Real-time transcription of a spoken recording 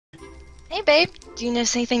Hey babe, do you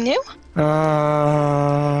notice anything new?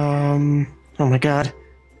 Oh my god.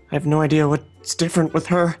 I have no idea what's different with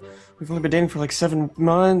her. We've only been dating for like 7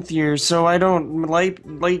 years, so I don't late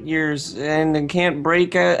years and can't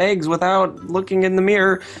break eggs without looking in the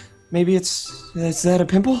mirror. Maybe is that a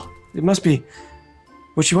pimple? It must be.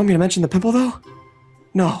 Would she want me to mention the pimple though?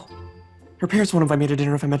 No. Her parents won't invite me to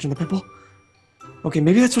dinner if I mention the pimple. Okay,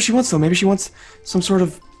 maybe that's what she wants though. Maybe she wants some sort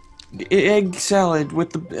of egg salad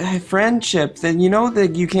with the friendship. Then you know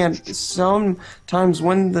that you can't. Sometimes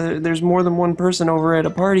when there's more than one person over at a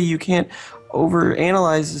party, you can't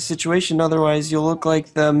overanalyze the situation. Otherwise, you'll look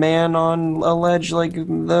like the man on a ledge, like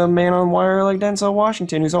the man on wire, like Denzel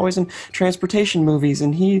Washington, who's always in transportation movies,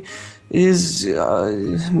 and he is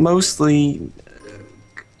mostly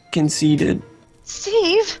conceited.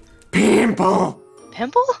 Steve? Pimple.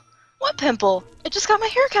 Pimple? What pimple? I just got my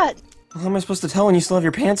hair cut. How am I supposed to tell when you still have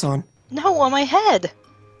your pants on? No, on my head.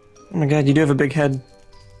 Oh my god, you do have a big head.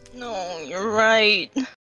 No, you're right.